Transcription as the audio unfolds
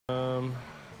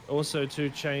Also, to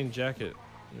chain jacket.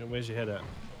 Where's your head at?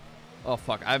 Oh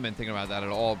fuck, I haven't been thinking about that at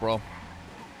all, bro.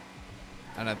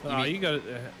 And you got it.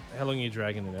 How long are you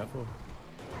dragging it out for?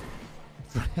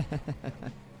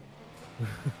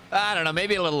 I don't know,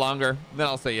 maybe a little longer. Then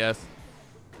I'll say yes.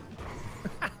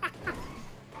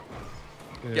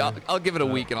 Yeah, I'll give it a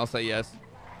week and I'll say yes.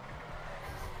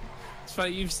 It's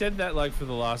funny, you've said that like for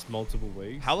the last multiple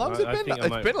weeks. How long's it been?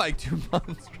 It's been like 2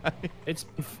 months, right?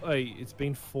 It's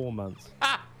been 4 months.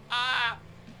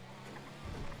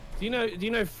 Do you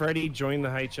know Freddie joined the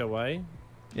HOA?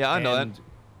 Yeah, I know that.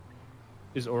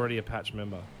 Is already a patch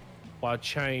member. While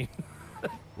Chain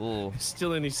is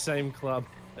still in his same club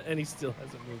and he still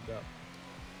hasn't moved up.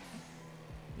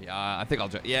 Yeah, I think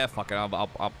yeah, fuck it.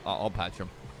 I'll patch him.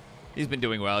 He's been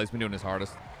doing well. He's been doing his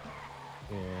hardest.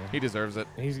 Yeah. He deserves it.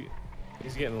 He's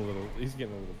getting a little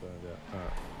burned out.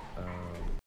 All right.